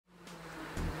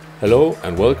Hello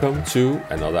and welcome to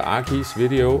another 80’s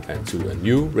video and to a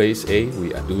new race A.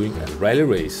 We are doing a rally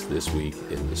race this week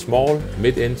in the small,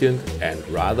 mid-engine and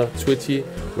rather twitchy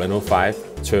Renault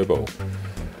 5 Turbo.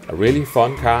 A really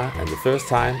fun car, and the first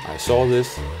time I saw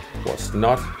this was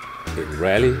not in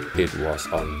rally, it was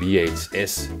on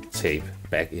VHS tape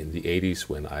back in the 80's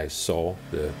when I saw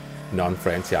the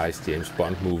non-franchise James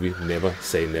Bond movie Never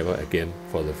Say Never Again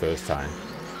for the first time.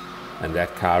 And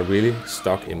that car really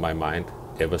stuck in my mind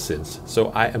ever since. So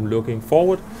I am looking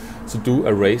forward to do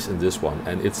a race in this one,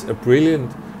 and it's a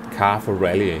brilliant car for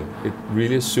rallying. It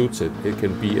really suits it. It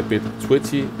can be a bit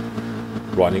twitchy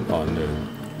running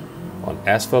on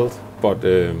asphalt, but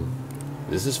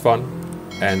this is fun.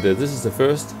 And this is the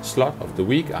first slot of the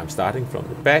week. I'm starting from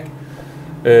the back.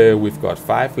 We've got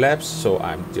 5 laps, so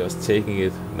I'm just taking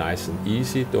it nice and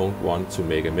easy. Don't want to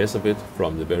make a mess of it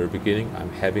from the very beginning.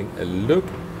 I'm having a look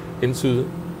into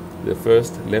the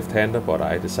first left-hander, but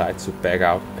I decide to back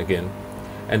out again.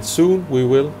 And soon we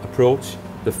will approach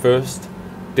the first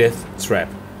death trap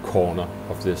corner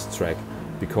of this track,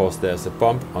 because there's a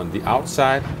bump on the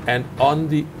outside and on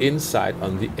the inside,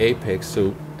 on the apex.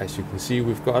 So as you can see,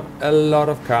 we've got a lot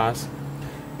of cars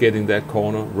getting that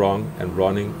corner wrong and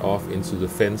running off into the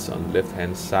fence on the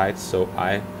left-hand side. So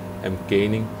I am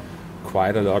gaining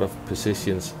quite a lot of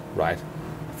positions right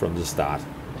from the start.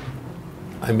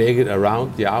 I make it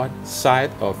around the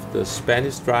outside of the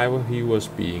Spanish driver. He was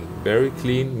being very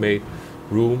clean, made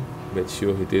room, made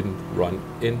sure he didn't run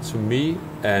into me.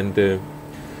 And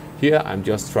here I'm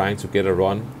just trying to get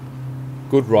a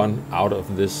good run out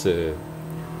of this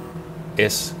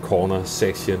S corner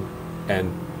section.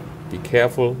 And be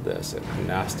careful, there's a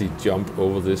nasty jump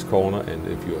over this corner, and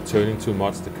if you are turning too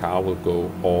much, the car will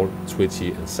go all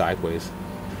twitchy and sideways.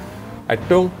 I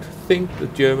don't think the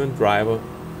German driver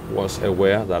was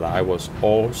aware that I was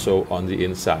also on the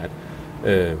inside.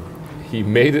 He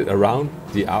made it around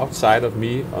the outside of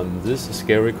me on this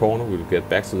scary corner. We'll get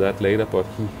back to that later, but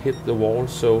he hit the wall,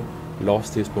 so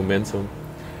lost his momentum.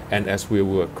 And as we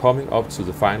were coming up to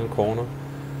the final corner,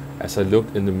 as I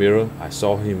looked in the mirror, I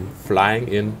saw him flying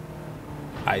in.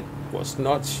 I was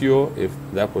not sure if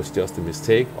that was just a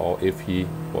mistake or if he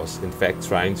was in fact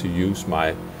trying to use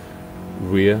my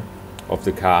rear of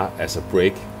the car as a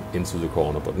brake into the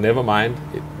corner, but never mind,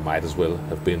 it might as well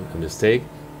have been a mistake.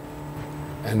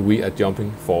 And we are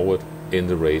jumping forward in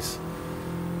the race.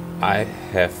 I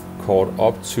have caught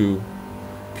up to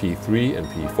P3 and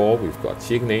P4. We've got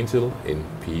Chicken Angel in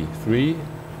P3,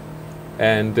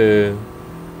 and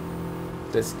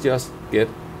let's just get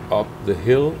up the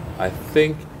hill. I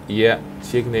think, yeah,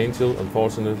 Chicken Angel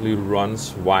unfortunately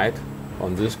runs wide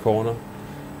on this corner.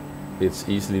 It's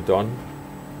easily done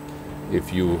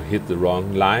if you hit the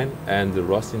wrong line and the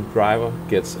Russian driver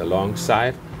gets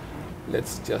alongside.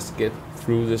 Let's just get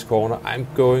through this corner. I'm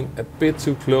going a bit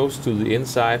too close to the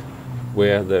inside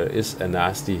where there is a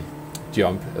nasty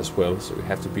jump as well, so we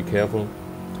have to be careful.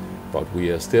 But we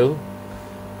are still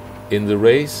in the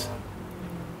race,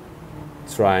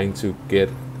 trying to get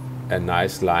a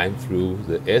nice line through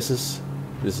the S's.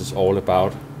 This is all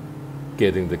about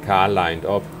getting the car lined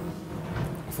up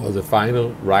for the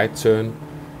final right turn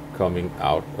coming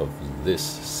out of this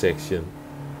section,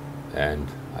 and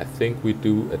I think we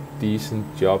do a decent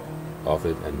job of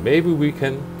it, and maybe we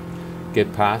can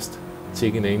get past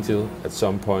Chicken Angel at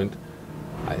some point.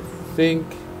 I think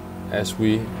as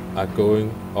we are going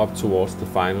up towards the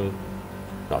final,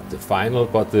 not the final,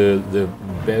 but the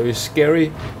very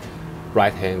scary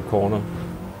right hand corner,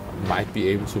 might be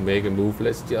able to make a move.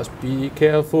 Let's just be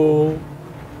careful.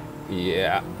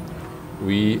 Yeah,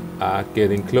 we are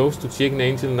getting close to Chicken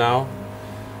Angel now.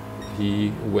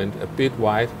 He went a bit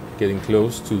wide, getting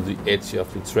close to the edge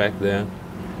of the track there.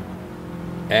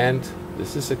 And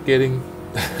this is getting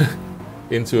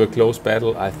into a close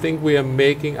battle. I think we are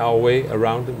making our way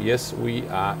around him. Yes, we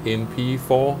are in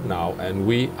P4 now, and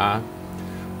we are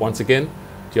once again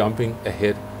jumping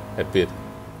ahead a bit.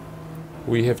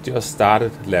 We have just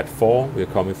started lap 4.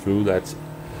 We're coming through that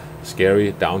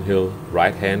scary downhill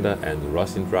right-hander, and the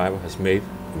Russian driver has made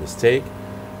a mistake,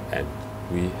 and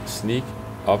we sneak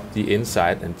up the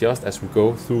inside. And just as we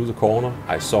go through the corner,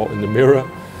 I saw in the mirror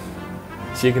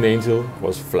Chicken Angel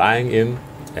was flying in,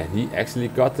 and he actually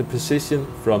got the position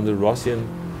from the Russian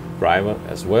driver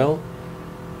as well.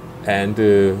 And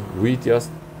we just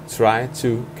try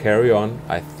to carry on.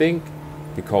 I think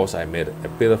because I made a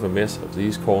bit of a mess of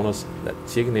these corners, that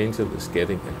Chicken Angel is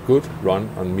getting a good run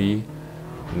on me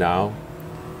now,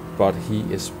 but he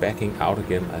is backing out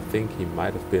again. I think he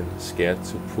might have been scared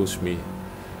to push me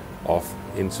off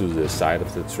into the side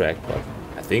of the track, but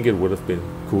I think it would have been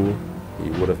cool. He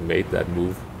would have made that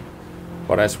move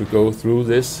But as we go through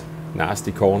this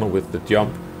nasty corner with the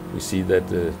jump, we see that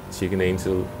the Chicken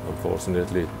Angel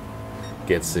unfortunately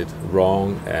gets it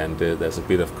wrong, and there's a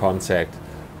bit of contact,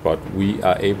 but we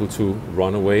are able to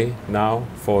run away now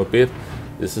for a bit.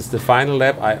 This is the final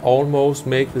lap. I almost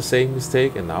make the same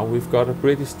mistake, and now we've got a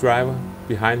British driver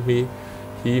behind me.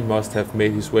 He must have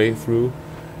made his way through,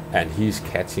 and he's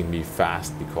catching me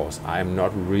fast because I'm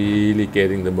not really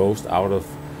getting the most out of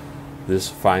this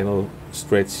final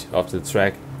stretch of the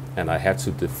track, and I have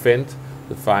to defend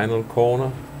the final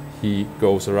corner. He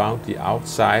goes around the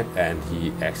outside and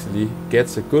he actually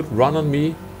gets a good run on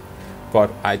me,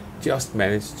 but I just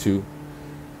managed to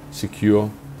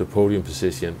secure the podium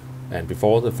position. And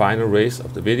before the final race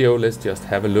of the video, let's just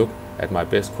have a look at my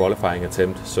best qualifying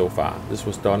attempt so far. This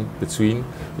was done between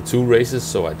the two races,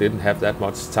 so I didn't have that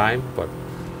much time, but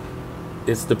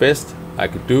it's the best I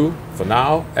could do for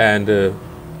now, and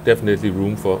definitely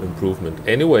room for improvement.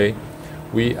 Anyway,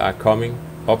 we are coming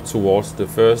up towards the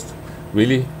first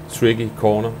really tricky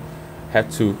corner. Have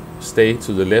to stay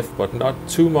to the left, but not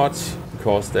too much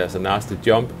because there's a nasty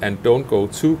jump, and don't go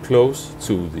too close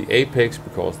to the apex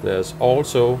because there's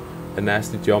also a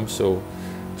nasty jump, so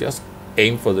just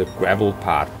aim for the gravel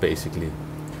part basically.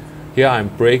 Here I'm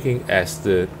braking as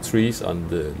the trees on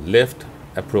the left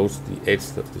approach the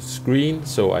edge of the screen,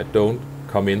 so I don't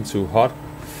come in too hot.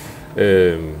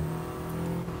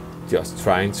 Just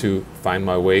trying to find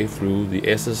my way through the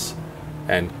S's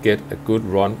and get a good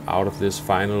run out of this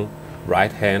final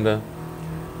right-hander.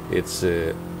 It's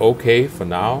okay for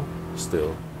now,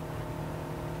 still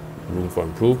room for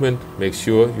improvement. Make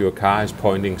sure your car is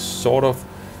pointing sort of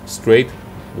straight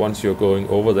once you're going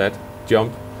over that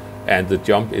jump, and the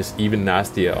jump is even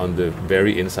nastier on the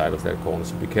very inside of that corner,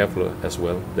 so be careful as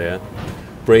well there.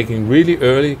 Braking really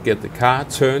early, get the car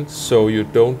turned so you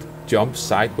don't jump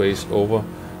sideways over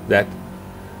that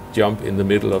jump in the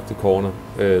middle of the corner.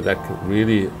 That could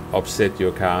really upset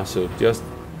your car, so just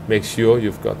make sure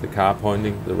you've got the car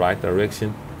pointing the right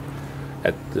direction.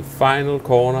 At the final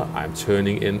corner I'm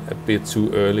turning in a bit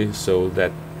too early, so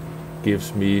that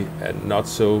gives me a not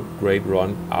so great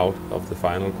run out of the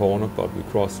final corner, but we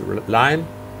cross the line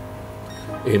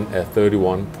in a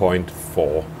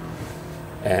 31.4,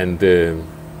 and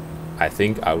I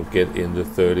think I will get in the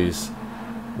 30s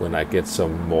when I get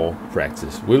some more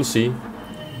practice. We'll see.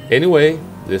 Anyway,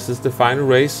 this is the final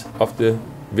race of the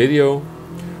video.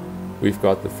 We've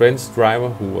got the French driver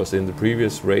who was in the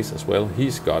previous race as well.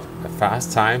 He's got a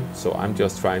fast time, so I'm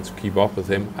just trying to keep up with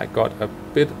him. I got a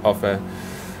bit of a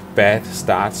bad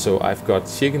start, so I've got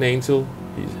Chicken Angel.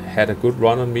 He had a good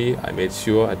run on me. I made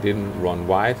sure I didn't run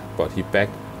wide, but he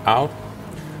backed out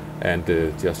and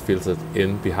just filtered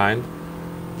in behind.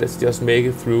 Let's just make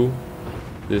it through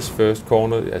this first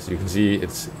corner. As you can see,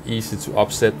 it's easy to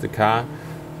upset the car,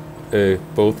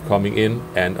 both coming in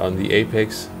and on the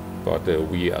apex, but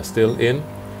we are still in,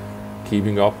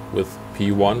 keeping up with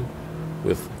P1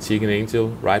 with Chicken Angel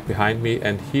right behind me.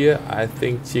 And here I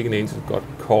think Chicken Angel got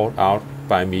caught out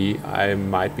by me. I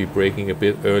might be braking a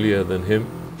bit earlier than him,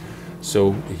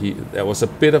 so there was a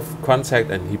bit of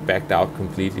contact and he backed out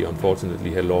completely.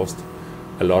 Unfortunately, he lost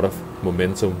a lot of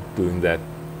momentum doing that.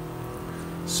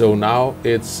 So now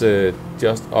it's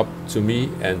just up to me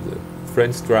and the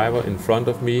French driver in front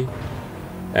of me,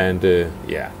 and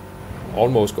yeah,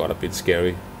 almost got a bit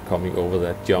scary coming over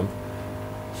that jump.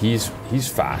 He's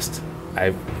fast,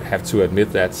 I have to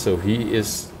admit that, so he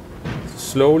is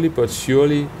slowly but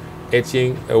surely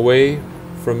edging away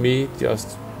from me,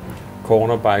 just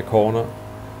corner by corner,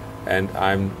 and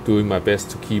I'm doing my best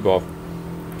to keep up.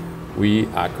 We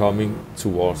are coming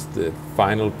towards the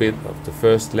final bit of the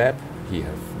first lap. He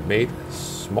has made a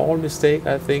small mistake,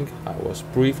 I think. I was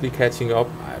briefly catching up.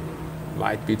 I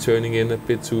might be turning in a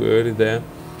bit too early there.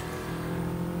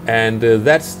 And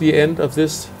that's the end of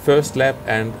this first lap,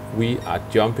 and we are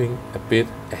jumping a bit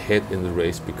ahead in the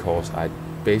race because I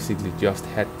basically just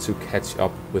had to catch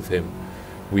up with him.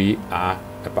 We are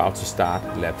about to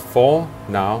start lap 4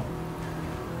 now,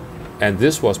 and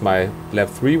this was lap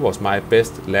 3 was my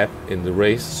best lap in the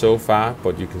race so far,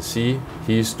 but you can see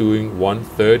he's doing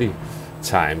 1:30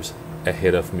 times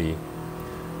ahead of me.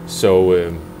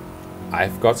 So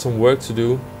I've got some work to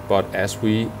do, but as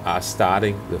we are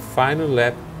starting the final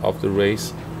lap of the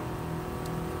race,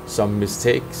 some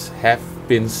mistakes have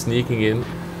been sneaking in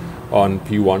on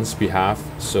P1's behalf,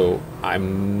 so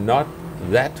I'm not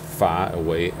that far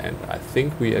away, and I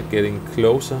think we are getting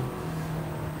closer.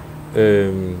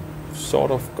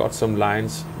 Sort of got some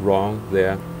lines wrong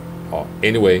there.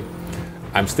 Anyway,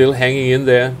 I'm still hanging in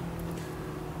there.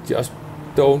 Just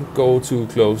don't go too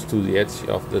close to the edge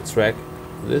of the track.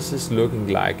 this is looking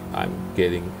like I'm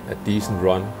getting a decent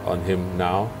run on him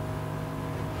now.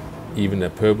 Even a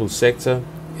purple sector.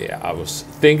 Yeah, I was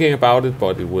thinking about it,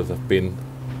 but it would have been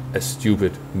a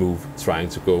stupid move trying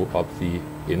to go up the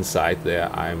inside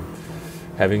there. I'm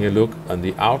having a look on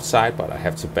the outside, but I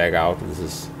have to back out. This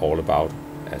is all about,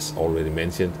 as already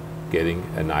mentioned, getting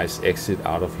a nice exit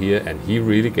out of here, and he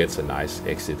really gets a nice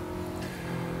exit.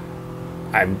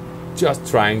 I'm just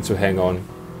trying to hang on.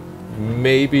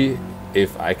 Maybe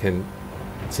if I can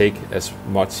take as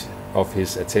much of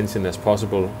his attention as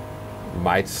possible,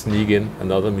 might sneak in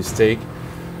another mistake.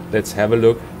 Let's have a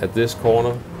look at this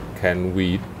corner. Can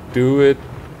we do it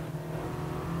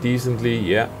decently?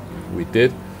 Yeah, we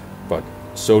did, but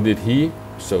so did he.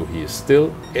 So he is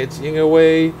still edging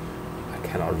away. I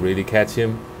cannot really catch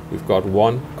him. We've got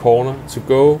one corner to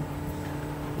go.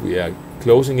 We are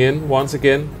closing in once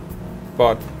again,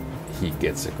 but he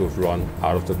gets a good run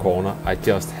out of the corner. I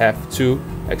just have to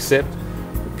accept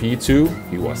P2.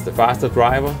 He was the faster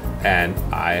driver, and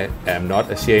I am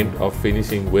not ashamed of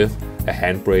finishing with a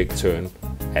handbrake turn,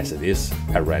 as it is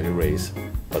a rally race.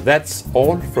 But that's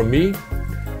all from me.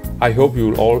 I hope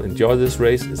you'll all enjoy this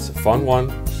race. It's a fun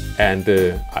one, and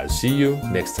I'll see you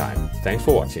next time. Thanks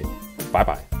for watching. Bye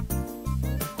bye.